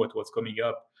nobody knew what was coming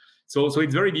up. So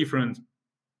it's very different.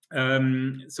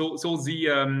 So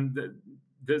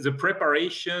the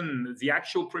preparation, the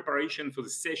actual preparation for the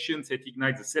sessions at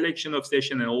Ignite, the selection of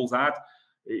session and all that,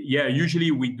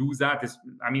 usually we do that.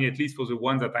 At least for the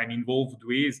ones that I'm involved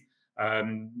with,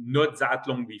 not that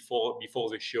long before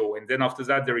the show. And then after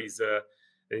that, there is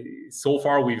so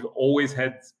far we've always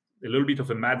had a little bit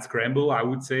of a mad scramble, I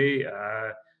would say.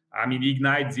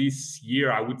 Ignite this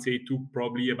year, I would say, took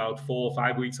probably about 4 or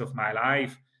 5 weeks of my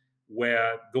life,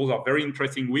 where those are very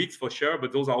interesting weeks for sure,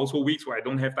 but those are also weeks where I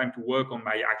don't have time to work on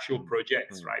my actual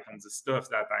projects, right? On the stuff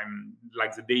that I'm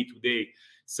like the day-to-day.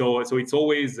 So it's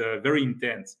always very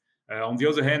intense. On the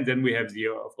other hand, then we have the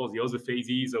other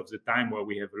phases of the time where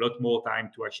we have a lot more time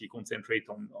to actually concentrate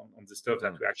on the stuff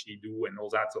that we actually do and all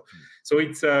that. So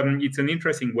it's an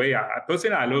interesting way.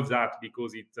 Personally, I love that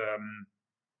because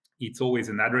it's always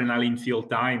an adrenaline-filled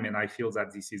time, and I feel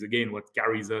that this is again what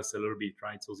carries us a little bit,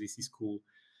 right? So this is cool.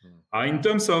 In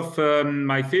terms of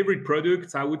my favorite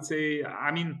products, I would say,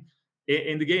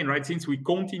 and again, right, since we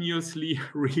continuously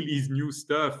release new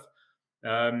stuff,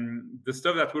 the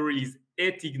stuff that we release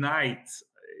at Ignite,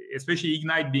 especially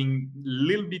Ignite being a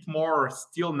little bit more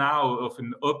still now of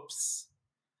an ops,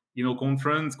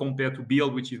 conference compared to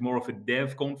Build, which is more of a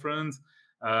dev conference,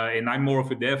 and I'm more of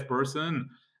a dev person.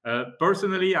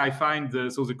 Personally, I find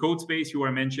the code space you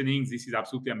were mentioning, this is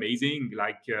absolutely amazing.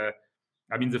 Like,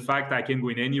 the fact I can go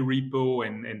in any repo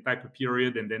and type a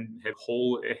period and then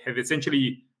have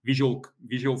essentially Visual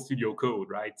Studio Code,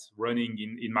 right, running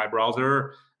in my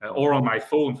browser or on my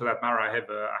phone, for that matter. I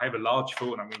have a large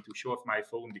phone. I'm going to show off my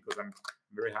phone because I'm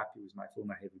very happy with my phone.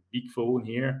 I have a big phone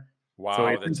here. Wow, so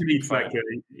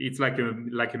it's like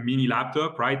a mini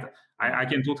laptop, right? I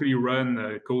can totally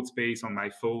run code space on my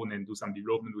phone and do some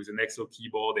development with an Excel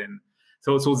keyboard, and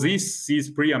so this is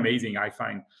pretty amazing. I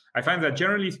find that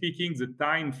generally speaking, the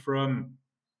time from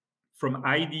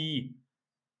ID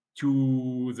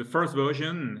to the first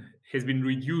version has been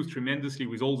reduced tremendously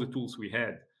with all the tools we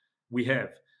have.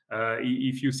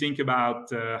 If you think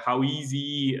about how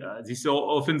easy, this is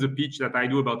often the pitch that I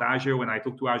do about Azure when I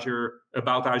talk to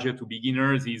about Azure to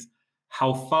beginners, is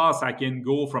how fast I can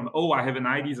go from, I have an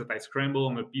ID that I scramble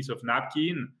on a piece of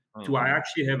napkin, to I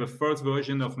actually have a first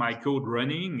version of my code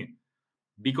running,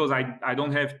 because I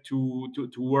don't have to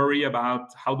worry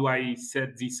about how do I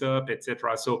set this up,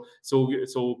 etc. So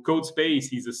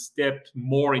CodeSpace is a step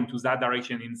more into that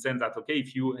direction, in the sense that, okay,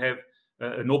 if you have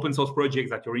an open source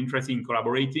project that you're interested in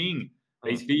collaborating,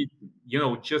 basically,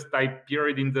 just type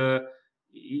period in the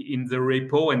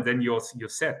repo, and then you're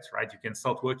set, right? You can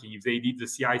start working. If they did the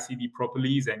CI/CD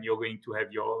properly, then you're going to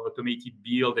have your automated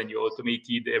build and your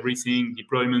automated everything,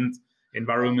 deployment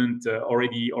environment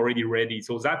already ready.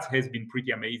 So that has been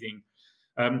pretty amazing.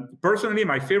 Personally,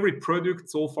 my favorite product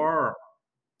so far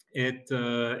in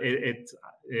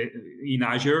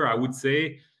Azure, I would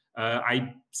say,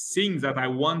 I think that I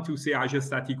want to say Azure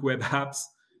Static Web Apps,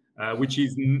 which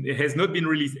has not been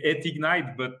released at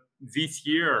Ignite, but this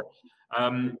year,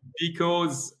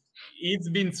 because it's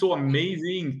been so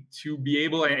amazing to be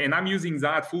able, and I'm using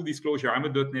that, full disclosure, I'm a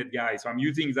 .NET guy, so I'm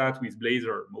using that with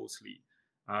Blazor mostly.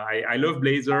 I love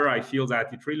Blazor. I feel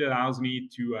that it really allows me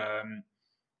to,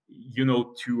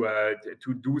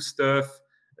 to do stuff.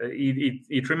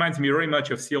 It reminds me very much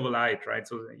of Silverlight, right?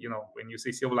 So, when you say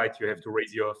Silverlight, you have to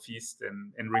raise your fist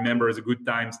and remember the good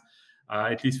times,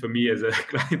 at least for me as a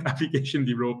client application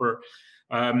developer.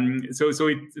 So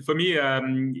for me,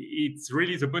 it's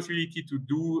really the possibility to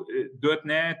do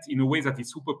 .NET in a way that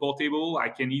is super portable. I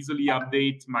can easily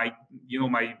update my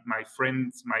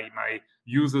friends, my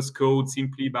users' code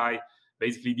simply by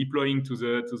basically deploying to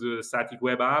the static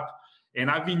web app. And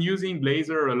I've been using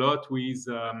Blazor a lot with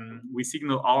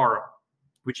SignalR,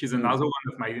 which is another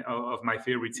one of my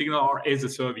favorite. SignalR as a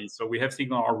service. So we have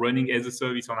SignalR running as a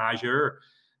service on Azure,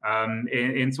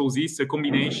 and so this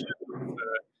combination of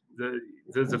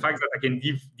the fact that I can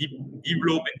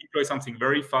develop and deploy something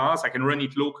very fast. I can run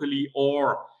it locally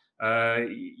or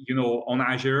on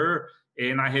Azure,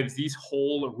 and I have this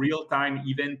whole real-time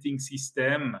eventing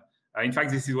system. In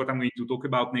fact, this is what I'm going to talk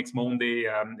about next Monday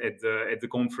at the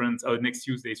conference, next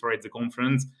Tuesday, sorry, at the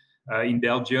conference in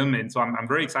Belgium. And so I'm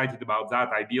very excited about that.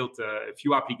 I built a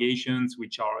few applications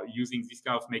which are using this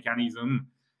kind of mechanism.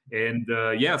 And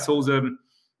so the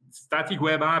static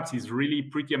web apps is really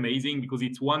pretty amazing because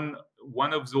it's one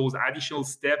of those additional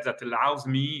steps that allows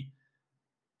me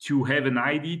to have an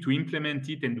ID, to implement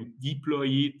it, and to deploy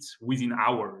it within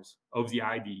hours of the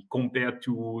ID, compared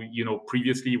to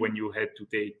previously when you had to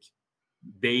take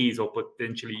days or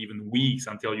potentially even weeks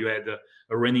until you had a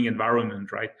running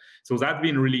environment, right? So that's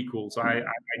been really cool. So I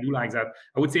do like that.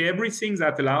 I would say everything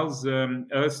that allows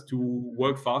us to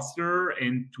work faster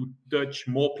and to touch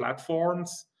more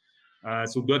platforms.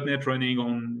 So .NET running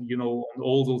on on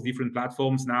all those different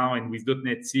platforms now, and with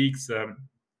 .NET 6,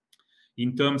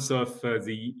 in terms of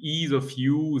the ease of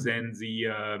use and the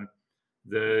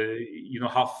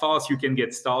how fast you can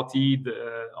get started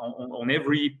on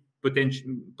every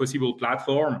possible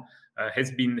platform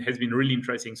has been really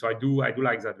interesting. So I do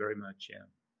like that very much. Yeah,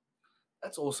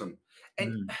 that's awesome.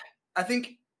 And I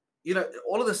think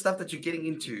all of the stuff that you're getting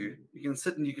into, you can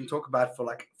sit and you can talk about for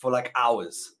like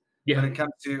hours. Yeah. When it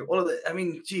comes to all of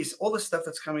all the stuff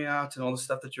that's coming out and all the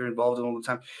stuff that you're involved in all the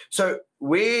time. So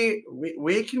where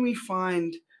can we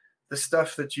find the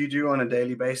stuff that you do on a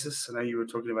daily basis? I know you were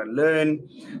talking about Learn.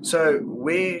 So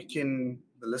where can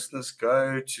the listeners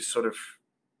go to sort of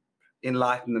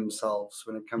enlighten themselves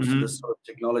when it comes to this sort of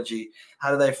technology?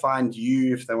 How do they find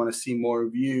you if they want to see more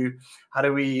of you? How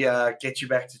do we get you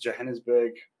back to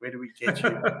Johannesburg? Where do we get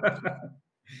you?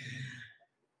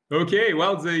 Okay,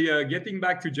 well, the getting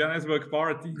back to Johannesburg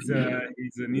part is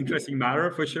an interesting matter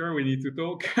for sure. We need to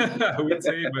talk, I would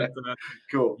say, but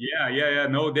cool. Yeah.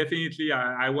 No, definitely,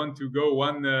 I want to go.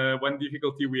 One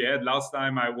difficulty we had last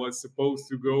time, I was supposed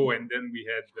to go, and then we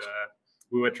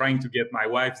were trying to get my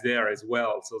wife there as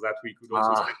well, so that we could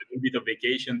also spend a little bit of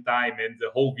vacation time. And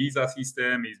the whole visa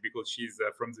system is because she's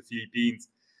from the Philippines.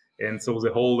 And so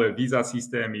the whole visa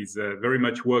system is very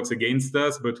much works against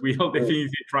us, but we'll definitely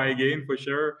try again for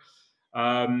sure.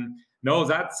 No,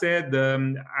 that said, a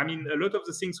lot of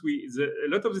the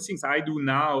things I do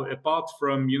now, apart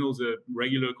from the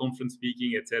regular conference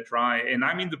speaking, etc., and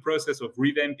I'm in the process of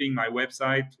revamping my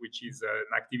website, which is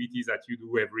an activity that you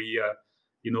do every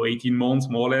 18 months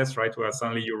more or less, right? Where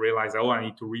suddenly you realize, I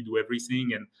need to redo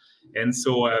everything. And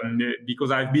so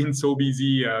because I've been so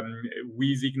busy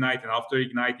with Ignite, and after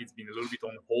Ignite, it's been a little bit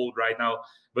on hold right now.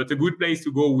 But a good place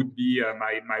to go would be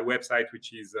my website,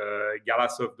 which is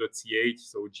galasoft.ch,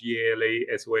 so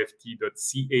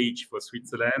galasoft.ch for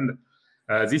Switzerland.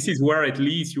 This is where at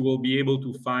least you will be able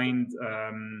to find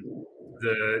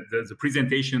the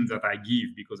presentations that I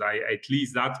give, because at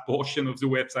least that portion of the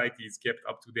website is kept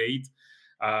up to date.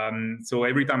 So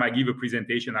every time I give a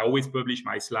presentation, I always publish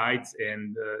my slides,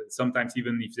 and sometimes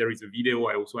even if there is a video,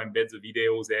 I also embed the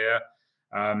videos there.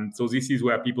 So this is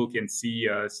where people can see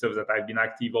stuff that I've been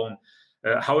active on.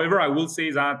 However, I will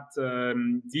say that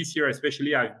this year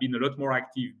especially, I've been a lot more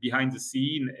active behind the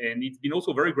scene, and it's been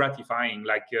also very gratifying,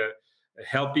 like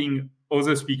helping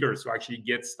other speakers to actually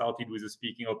get started with the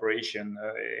speaking operation.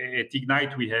 At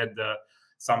Ignite, we had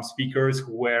some speakers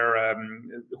who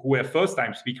were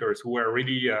first-time speakers, who were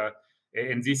really,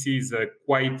 and this is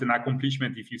quite an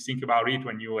accomplishment if you think about it,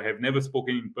 when you have never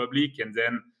spoken in public, and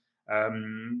then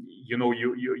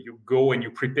you go and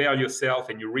you prepare yourself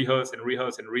and you rehearse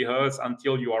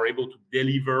until you are able to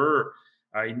deliver.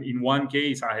 In one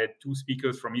case, I had 2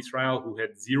 speakers from Israel who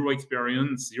had zero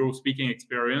speaking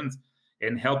experience,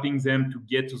 and helping them to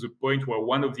get to the point where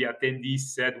one of the attendees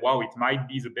said, wow, it might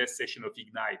be the best session of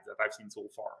Ignite that I've seen so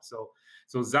far. So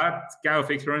that kind of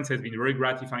experience has been very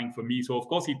gratifying for me. So of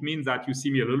course, it means that you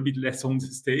see me a little bit less on the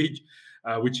stage,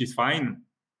 which is fine.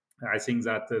 I think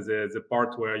that the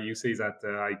part where you say that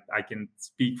I can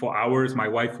speak for hours, my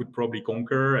wife would probably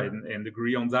concur and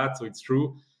agree on that. So it's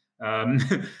true.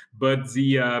 But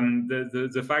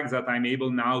the fact that I'm able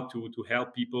now to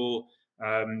help people,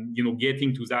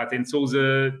 getting to that. And so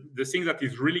the thing that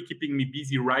is really keeping me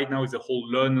busy right now is the whole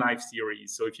Learn Live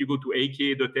series. So if you go to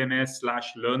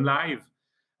aka.ms/learnlive,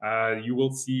 you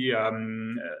will see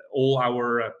all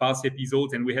our past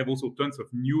episodes, and we have also tons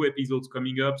of new episodes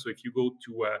coming up. So if you go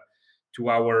to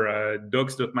our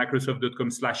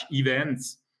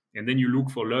docs.microsoft.com/events, and then you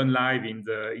look for Learn Live in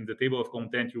the table of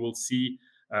content, you will see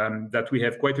that we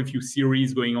have quite a few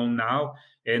series going on now.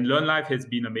 And Learn Live has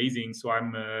been amazing. So I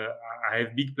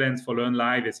have big plans for Learn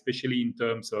Live, especially in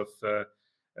terms of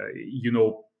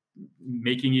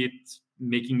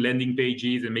making landing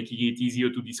pages and making it easier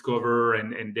to discover,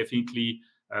 and definitely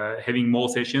having more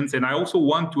sessions. And I also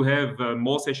want to have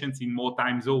more sessions in more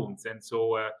time zones. And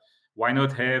so why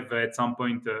not have at some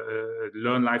point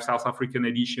Learn Live South African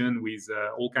edition with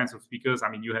all kinds of speakers? I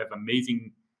mean, you have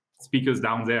amazing speakers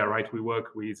down there, right? We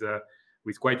work with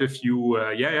quite a few.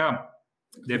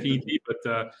 Definitely.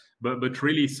 But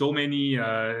really so many.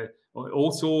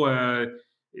 Also,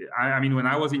 I mean, when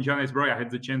I was in Johannesburg, I had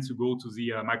the chance to go to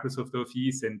the Microsoft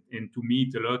office and to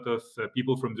meet a lot of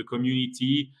people from the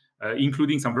community,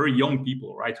 including some very young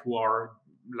people, right? Who are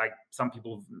like some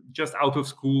people just out of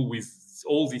school with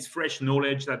all this fresh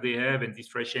knowledge that they have and this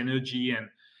fresh energy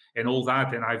and all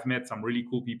that. And I've met some really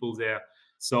cool people there.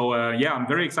 So I'm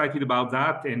very excited about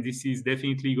that. And this is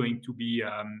definitely going to be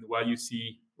where you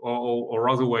see, or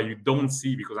rather where you don't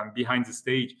see, because I'm behind the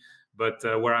stage, but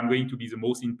where I'm going to be the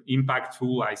most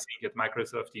impactful, I think, at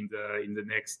Microsoft in the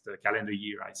next calendar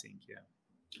year, I think. Yeah.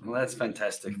 Well, that's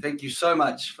fantastic. Thank you so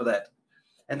much for that.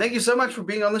 And thank you so much for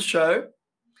being on the show.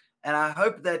 And I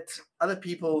hope that other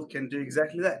people can do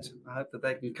exactly that. I hope that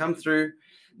they can come through,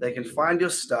 they can find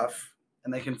your stuff,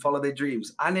 and they can follow their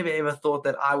dreams. I never ever thought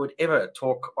that I would ever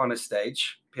talk on a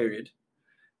stage, period.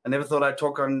 I never thought I'd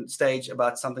talk on stage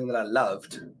about something that I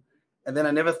loved. And then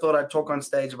I never thought I'd talk on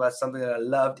stage about something that I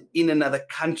loved in another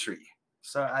country.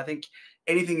 So I think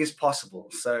anything is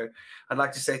possible. So I'd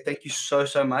like to say thank you so,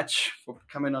 so much for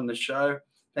coming on the show.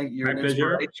 Thank you. My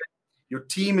pleasure. Your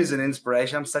team is an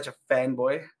inspiration. I'm such a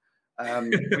fanboy.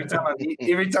 Every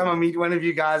time I meet one of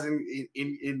you guys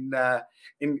in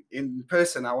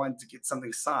person, I want to get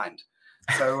something signed.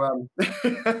 So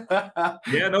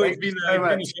it's been a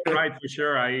ride for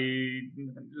sure. I,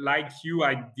 like you,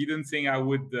 I didn't think I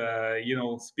would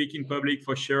speak in public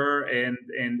for sure and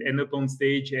end up on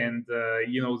stage. And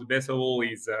the best of all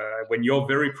is when you're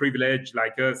very privileged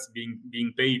like us,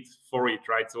 being paid for it,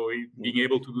 right? So being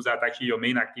able to do that, actually your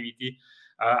main activity.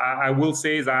 I will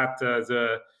say that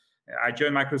I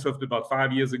joined Microsoft about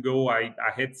 5 years ago. I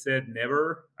had said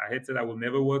never. I had said I will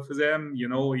never work for them,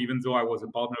 even though I was a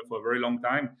partner for a very long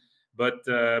time. But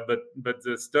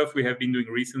the stuff we have been doing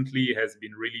recently has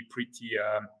been really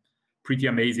pretty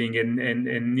amazing.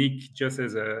 And Nick, just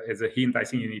as a hint, I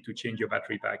think you need to change your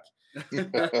battery pack.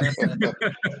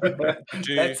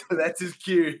 That's his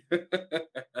cue.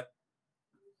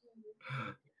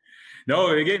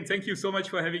 No, again, thank you so much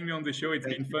for having me on the show. It's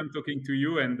been fun talking to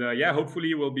you. And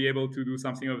hopefully we'll be able to do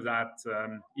something of that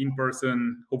in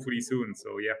person, hopefully soon.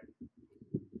 So, yeah.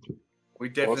 We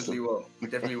definitely will. We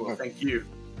definitely will. Thank you.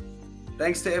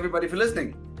 Thanks to everybody for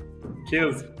listening.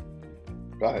 Cheers.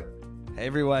 Bye. Hey,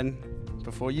 everyone.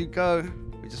 Before you go,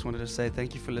 we just wanted to say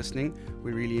thank you for listening.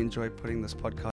 We really enjoyed putting this podcast